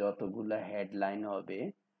মধ্যে যতগুলা হেডলাইন হবে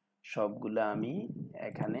সবগুলা আমি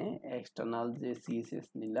এখানে এক্সটার্নাল যে সিএসএস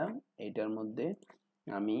নিলাম এটার মধ্যে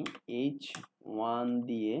আমি H1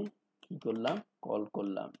 দিয়ে কি করলাম, কল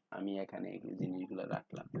করলাম। আমি এখানে এই জিনিসগুলো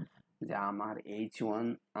রাখলাম যে আমার H1,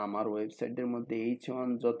 আমার ওয়েবসাইটের মধ্যে H1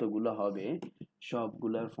 যতগুলো হবে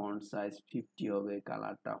সবগুলোর ফন্ট সাইজ 50 হবে,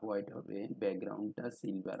 কালারটা হোয়াইট হবে, ব্যাকগ্রাউন্ডটা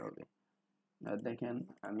সিলভার হবে। আর দেখেন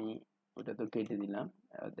আমি ওটা তো কেটে দিলাম।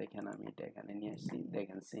 এবার দেখেন আমি এটা এখানে নিয়ে আসছি,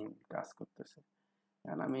 দেখেন সেম কাজ করতেছে।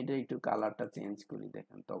 কারণ আমি এটা একটু কালারটা চেঞ্জ করি,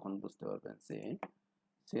 দেখেন তখন বুঝতে পারবেন।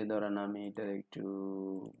 সে ধরেন আমি এটা একটু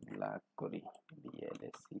ব্ল্যাক করি,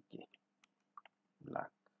 BLACK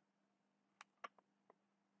ব্ল্যাক,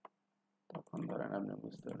 তখন ধরেন আপনি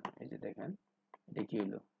বুঝতে পারবেন। এই যে দেখেন এটা কি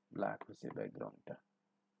হলো, ব্ল্যাক হচ্ছে ব্যাকগ্রাউন্ডটা।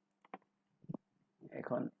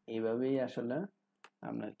 এখন এইভাবেই আসলে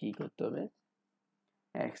আপনার কি করতে হবে,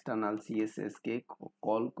 এক্সটার্নাল সিএসএস কে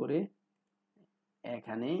কল করে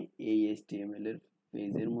এখানে এই HTML এর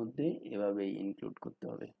পেজের মধ্যে এভাবে ইনক্লুড করতে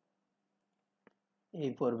হবে।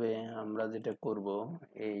 এই পর্বে আমরা যেটা করব,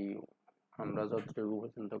 এই আমরা যতটুকু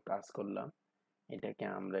পর্যন্ত কাজ করলাম এটাকে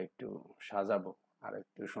আমরা একটু সাজাবো আর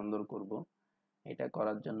একটু সুন্দর করব। এটা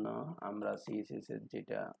করার জন্য আমরা সিএসএস এর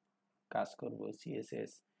যেটা কাজ করব,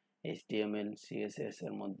 সিএসএস HTML সিএসএস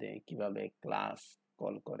এর মধ্যে কিভাবে ক্লাস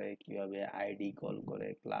কল করে, কিভাবে আইডি কল করে,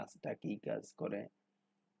 ক্লাসটা কি কাজ করে,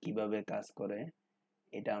 কিভাবে কাজ করে,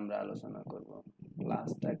 এটা আমরা আলোচনা করব।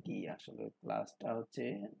 ক্লাসটা কি আসলে? ক্লাসটা হচ্ছে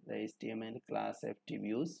the HTML class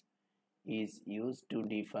attributes is used to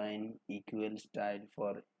define equal style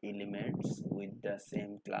for elements with the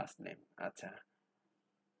same class name। আচ্ছা,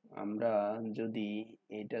 আমরা যদি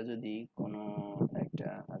এটা যদি কোনো একটা,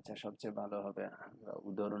 আচ্ছা সবচেয়ে ভালো হবে আমরা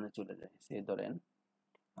উদাহরণে চলে যাই। সে ধরেন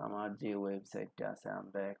আমার যে ওয়েবসাইটটা আছে,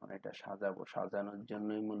 আমরা এখন এটা সাজাবো। সাজানোর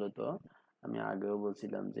জন্যই মূলত আমি আগেও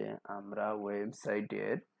বলছিলাম যে আমরা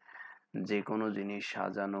ওয়েবসাইটের যে কোনো জিনিস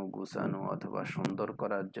সাজানো, গুছানো অথবা সুন্দর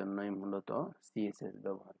করার জন্যই মূলত সিএসএস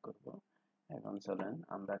ব্যবহার করব। এখন চলেন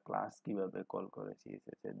আমরা ক্লাস কিভাবে কল করে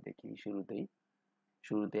সিএসএস এর দেখি।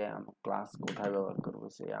 শুরুতে ক্লাস কোথায় ব্যবহার করব,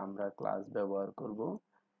 সে আমরা ক্লাস ব্যবহার করব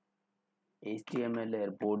HTML এর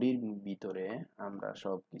বডির ভিতরে। আমরা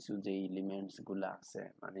সবকিছু যে এলিমেন্টস গুলো আছে,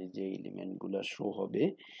 মানে যে এলিমেন্ট গুলো শো হবে,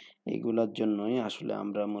 এগুলোর জন্যই আসলে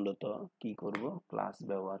আমরা মূলত কি করব, ক্লাস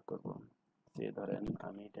ব্যবহার করব। যে ধরেন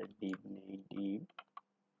আমি এটা ডিভ নেই, ডিভ।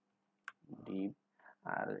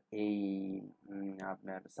 আর এই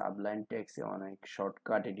আপনার সাবলাইন টেক্সটে অনেক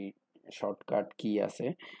শর্টকাট কি আছে,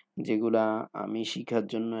 যেগুলা আমি শিখার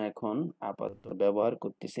জন্য এখন আপাতত ব্যবহার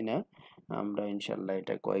করতেছি না। আমরা ইনশাল্লাহ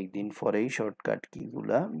এটা কয়েকদিন পরেই শর্টকাট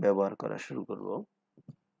কিগুলা ব্যবহার করা শুরু করব।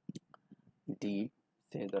 ডিভ,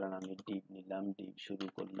 সেই ধরেন আমি ডিভ নিলাম, ডিভ শুরু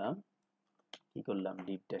করলাম, কি করলাম,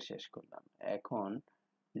 ডিভটা শেষ করলাম। এখন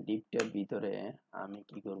ডিভটার ভিতরে আমি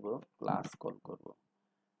কি করব, ক্লাস কল করব।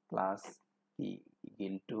 ক্লাস কি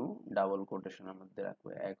ইকুয়াল টু ডাবল কোটেশনের মধ্যে রাখবো।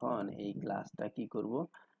 এখন এই ক্লাসটা কি করব,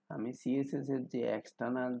 আমি সিএসএস এর যে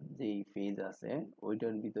এক্সটার্নাল যে পেজ আছে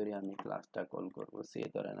ওইটার ভিতরে আমি ক্লাসটা কল করব। সে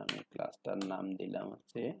ধরেন আমি ক্লাসটার নাম দিলাম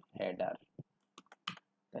হচ্ছে হেডার।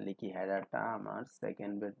 তাহলে কি হেডারটা আমার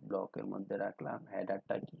সেকেন্ড ব্লকের মধ্যে রাখলাম।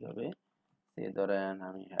 হেডারটা কি হবে, সে ধরেন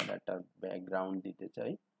আমি হেডারটার ব্যাকগ্রাউন্ড দিতে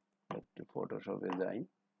চাই, একটু ফটোশপে যাই।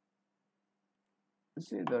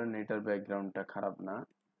 সে ধরেন এটার ব্যাকগ্রাউন্ডটা খারাপ না,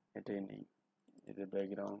 এটাই নেই। এই যে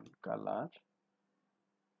ব্যাকগ্রাউন্ড কালার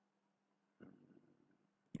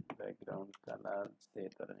সে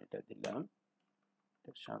ধরেন এটা দিলাম,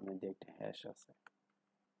 এর সামনে দিয়ে একটা হ্যাশ আছে।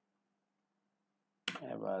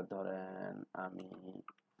 এবার ধরেন আমি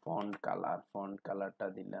ফন্ট কালারটা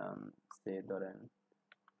দিলাম, সে ধরেন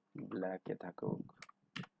ব্ল্যাকে থাকুক।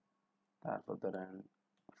 তারপর ধরেন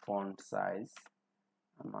ফন্ট সাইজ,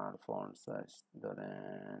 আমার ফন্ট সাইজ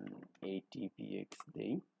ধরেন 80px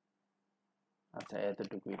দেই। আচ্ছা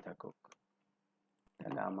এতটুকুই থাকুক।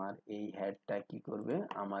 তাহলে আমার এই হেডটা কি করবে,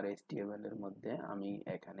 আমার HTML এর মধ্যে আমি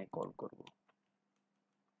এখানে কল করব।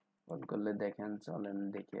 কল করলে দেখেন, চলেন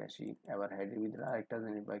দেখে আসি। এবার হেডের ভিতরে আরেকটা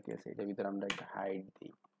জিনিস বাকি আছে, এটার ভিতরে আমরা একটা হাইট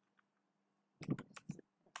দিই।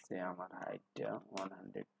 সে আমার হাইটটা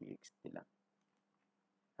 100px দিলাম।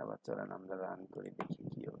 এবার চলেন আমরা রান করে দেখি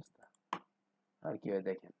কি অবস্থা। আর কি হয়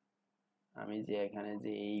দেখেন, আমি যে এখানে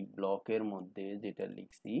যে এই ব্লকের মধ্যে যেটা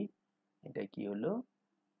লিখছি, এটা কি হলো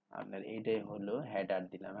আপনার, এটাই হলো হেডার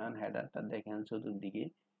দিলাম। এখন হেডারটা দেখেন চতুর্দিকে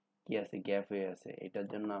কি আছে, গ্যাপ হয়ে আছে। এটার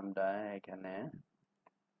জন্য আমরা এখানে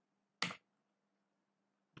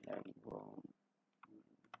লিখবো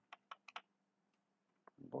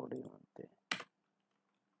বডির মধ্যে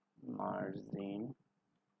মার্জিন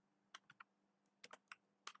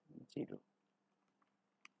 0।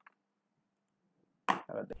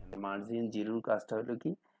 এবার দেখেন মার্জিন 0 কাজটা হলো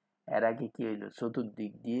কি, এর আগে কি হইলো,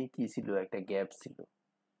 চতুর্দিক দিয়ে কি ছিল, একটা গ্যাপ ছিল।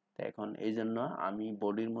 তো এখন এই জন্য আমি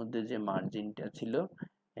বডির মধ্যে যে মার্জিনটা ছিল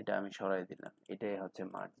এটা আমি সরাই দিলাম, এটাই হচ্ছে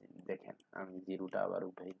মার্জিন। দেখেন আমি 0টা আবার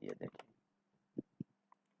উঠাই দিয়ে দেখেন,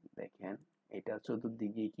 দেখেন এটা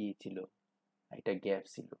চতুর্দিকে কি ছিল, একটা গ্যাপ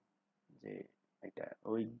ছিল। যে এটা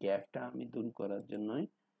ওই গ্যাপটা আমি দূর করার জন্যই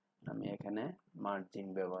আমি এখানে মার্জিন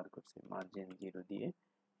ব্যবহার করছি, মার্জিন 0 দিয়ে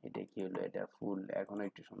এটা কি হলো, এটা ফুল, এখন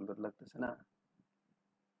একটু সুন্দর লাগতেছে না?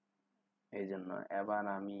 এই জন্য এবার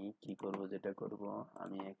আমি কি করব, যেটা করব,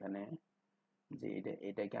 আমি এখানে যে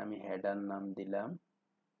এটাকে আমি হেডার নাম দিলাম,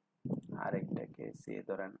 আরেকটাকে সে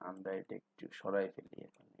ধরেন আমরা এটা একটু সরাই ফেলি,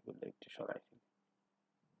 এখন এগুলো একটু সরাই ফেলি,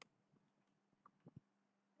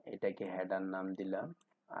 এটাকে হেডার নাম দিলাম,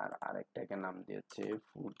 আর আরেকটাকে নাম দিয়েছে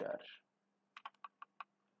ফুটার,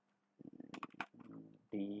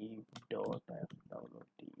 ডি ডট এফ ডাব্লিউ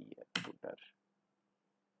টি ফুটার।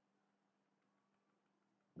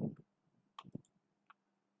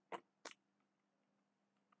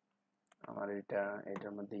 আমার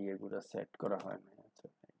এটার মধ্যে ইয়েগুলো সেট করা হয় না, আচ্ছা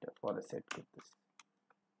এটা পরে সেট করতেছি।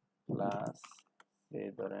 প্লাস সে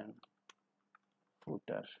ধরেন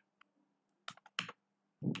ফুটার,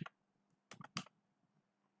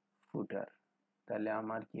 ফুটার, তাহলে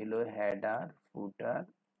আমার কি হলো, হেডার, ফুটার,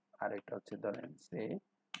 আরেকটা হচ্ছে ধরেন সে,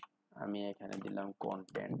 আমি এখানে দিলাম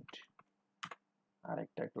কন্টেন্ট,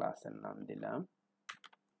 আরেকটা ক্লাসের নাম দিলাম,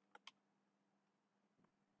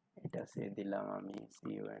 এটা সে দিলাম আমি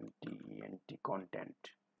কন্টেন্ট কন্টেন্ট।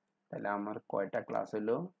 তাহলে আমার কয়টা ক্লাস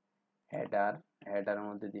হলো, হেডার, হেডার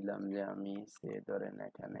মধ্যে দিলাম যে আমি সে ধরেন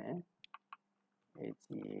এখানে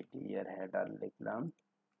এর হেডার লিখলাম,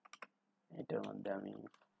 এটার মধ্যে আমি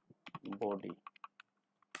বডি,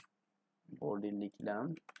 বডি লিখলাম,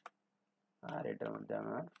 আর এটার মধ্যে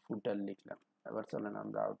আমার ফুটার লিখলাম। এবার চলেন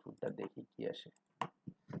আমরা আউটপুটটা দেখি কি আসে।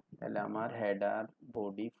 তাহলে আমার হেডার,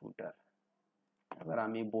 বডি, ফুটার। এবার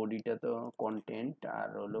আমি বডিটা তো কন্টেন্ট আর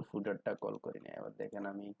হলো ফুটারটা কল করি না। এবার দেখেন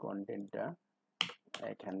আমি কন্টেন্টটা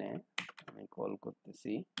এখানে আমি কল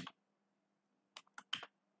করতেছি,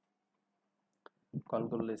 কল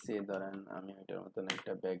করলে সে ধরেন আমি ওইটার মতন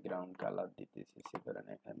একটা ব্যাকগ্রাউন্ড কালার দিতেছি, সে ধরেন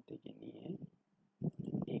এখান থেকে নিয়ে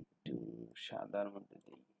একটু সাদার মধ্যে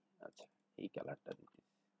দিই, আচ্ছা এই কালারটা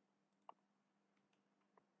দিতেছি।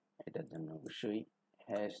 এটার জন্য অবশ্যই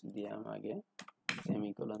হ্যাশ দিয়ে আগে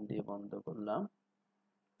সেমিকোলন দিয়ে বন্ধ করলাম,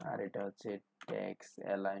 আর এটা হচ্ছে টেক্সট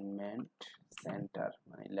অ্যালাইনমেন্ট সেন্টার,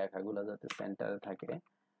 মানে লেখাগুলো যাতে সেন্টারে থাকে।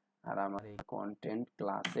 আর আমার এই কন্টেন্ট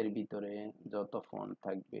ক্লাসের ভিতরে যত ফন্ট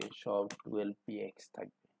থাকবে সব 12px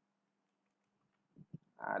থাকবে।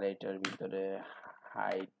 আর এটার ভিতরে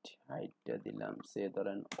হাইটটা দিলাম সে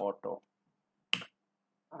ধরেন অটো,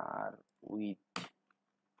 আর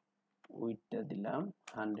উইথটা দিলাম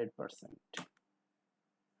 100%।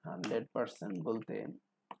 100% বলতে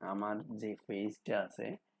আমার যে পেজটা আছে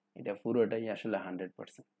এটা পুরোটাই আসলে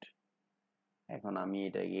 100%। এখন আমি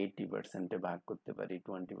এটা 80%-এ ভাগ করতে পারি,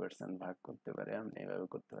 20% ভাগ করতে পারি, আপনি এভাবে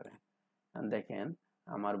করতে পারেন। দেখেন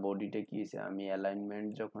আমার বডিটা কি হয়েছে, আমি অ্যালাইনমেন্ট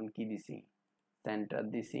যখন কি দিছি, সেন্টার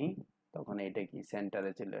দিছি, তখন এটা কি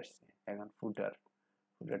সেন্টারে চলে আসছে। এখন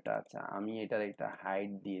ফুটারটা আচ্ছা আমি এটার একটা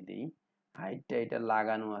হাইট দিয়ে দিই, হাইটটা এটা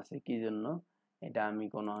লাগানো আছে কি জন্য, এটা আমি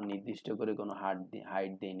কোনো নির্দিষ্ট করে কোনো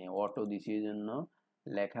হাইট দিই না, অটো দিছি, এই জন্য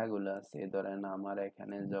লেখাগুলো আছে ধরেন আমার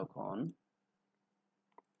এখানে যখন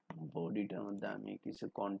বডিটার মধ্যে আমি কিছু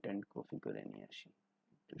কন্টেন্ট কপি করে নিয়ে আসি,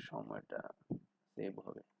 একটু সময়টা সেভ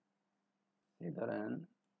হবে। এই ধরেন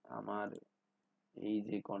আমার এই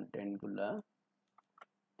যে কন্টেন্ট গুলা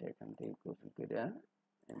এখান থেকে কপি করে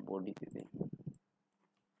বডিতে দিই,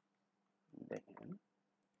 দেখেন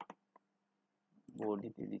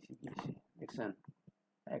বডিতে দিছি দিয়েছি, দেখছেন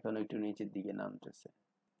এখন একটু নিচের দিকে নামতেছে।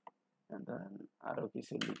 ধরেন আরো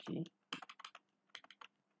কিছু লিখি,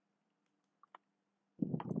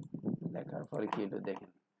 লেখার পরে কি হলো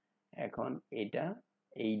দেখেন, এখন এটা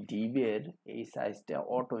এই ডিভের এই সাইজটা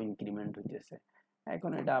অটো ইনক্রিমেন্ট হইতেছে।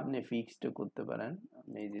 এখন এটা আপনি ফিক্সড করতে পারেন,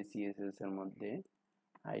 আপনি এই যে সিএসএস এর মধ্যে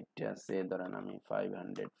হাইটটা আছে ধরেন আমি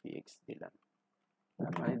 500px দিলাম,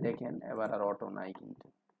 তার মানে দেখেন এবার আর অটো নাই কিন্তু,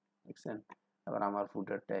 দেখছেন এবার আমার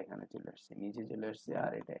ফুটারটা এখানে চলে আসছে, নিচে চলে আসছে,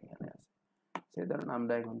 আর এটা এখানে আছে। সে ধরেন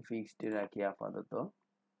আমরা এখন ফিক্সড রাখি আপাতত,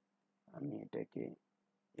 আমি এটাকে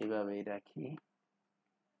এভাবেই রাখি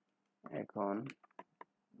এখন।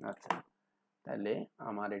 আচ্ছা তাহলে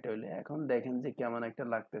আমার এটা হলে এখন দেখেন যে কেমন একটা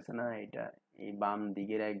লাগতেছে না, এটা এই বাম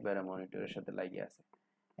দিকের একবারে মনিটরের সাথে লাগিয়ে আছে।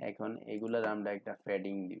 এখন এগুলার আমরা একটা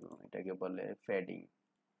ফেডিং দিব, এটাকে বলে ফেডিং।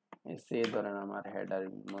 সে ধরেন আমার হেডার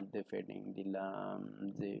মধ্যে ফেডিং দিলাম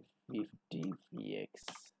যে 50px,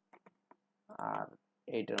 আর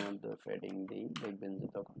এইটার মধ্যে ফেডিং দিই, দেখবেন যে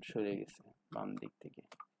তখন সরে গেছে বাম দিক থেকে,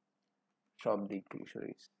 সব দিক থেকে সরে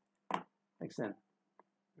গেছে, দেখছেন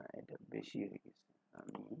না এটা বেশি হয়ে গেছে,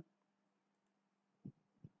 আমি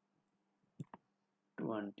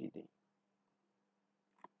 20 দিই,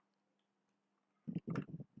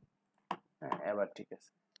 হ্যাঁ এবার ঠিক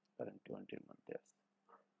আছে, ধরেন 20-র মধ্যে আছে,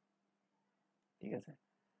 ঠিক আছে।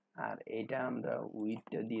 আর এটা আমরা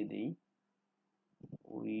উইডথটা দিয়ে দিই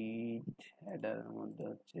উইথ হেডারের মধ্যে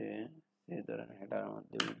হচ্ছে এই ধরেন হেডারের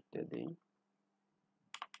মধ্যে উইথটা দিই।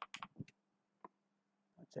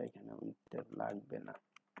 আচ্ছা এখানে উইথটা লাগবে না।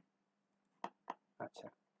 আচ্ছা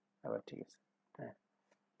আবার ঠিক আছে। হ্যাঁ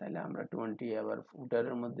তাহলে আমরা 20 আবার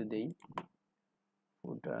ফুটারের মধ্যে দেই।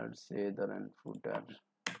 ফুটার সে ধরেন ফুটার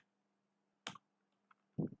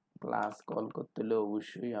ক্লাস কল করতে হলে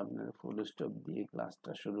অবশ্যই আপনার ফুল স্টপ দিয়ে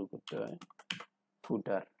ক্লাসটা শুরু করতে হয়।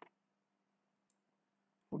 ফুটার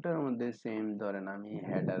ফুটারের মধ্যে সেম ধরেন আমি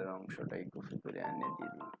হেডারের অংশটাই কপি করে এনে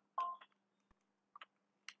দিয়ে দিই।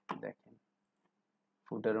 দেখেন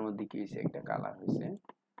ফুটারের মধ্যে কি হয়েছে, একটা কালার হয়েছে।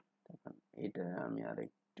 তখন এটা আমি আর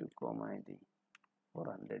একটু কমাই দিই,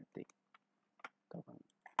 400 দিই, তখন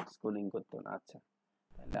স্ক্রলিং করতে না। আচ্ছা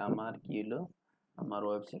তাহলে আমার কি হলো, আমার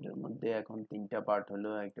ওয়েবসাইটের মধ্যে এখন তিনটা পার্ট হলো,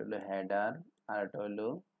 একটা হলো হেডার, আর একটা হলো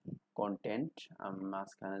কন্টেন্ট আমি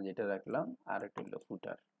মাঝখানে যেটা রাখলাম, আর একটা হলো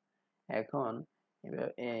ফুটার। এখন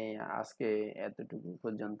আজকে এতটুকু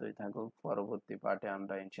পর্যন্তই থাকুক, পরবর্তী পার্টে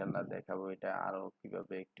আমরা ইনশাল্লাহ দেখাবো এটা আরো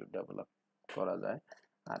কিভাবে একটু ডেভেলপ করা যায়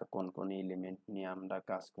আর কোন কোন এলিমেন্ট নিয়ে আমরা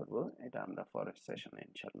কাজ করব, এটা আমরা পরের সেশনে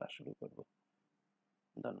ইনশাল্লাহ শুরু করব।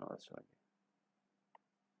 ধন্যবাদ সবাইকে।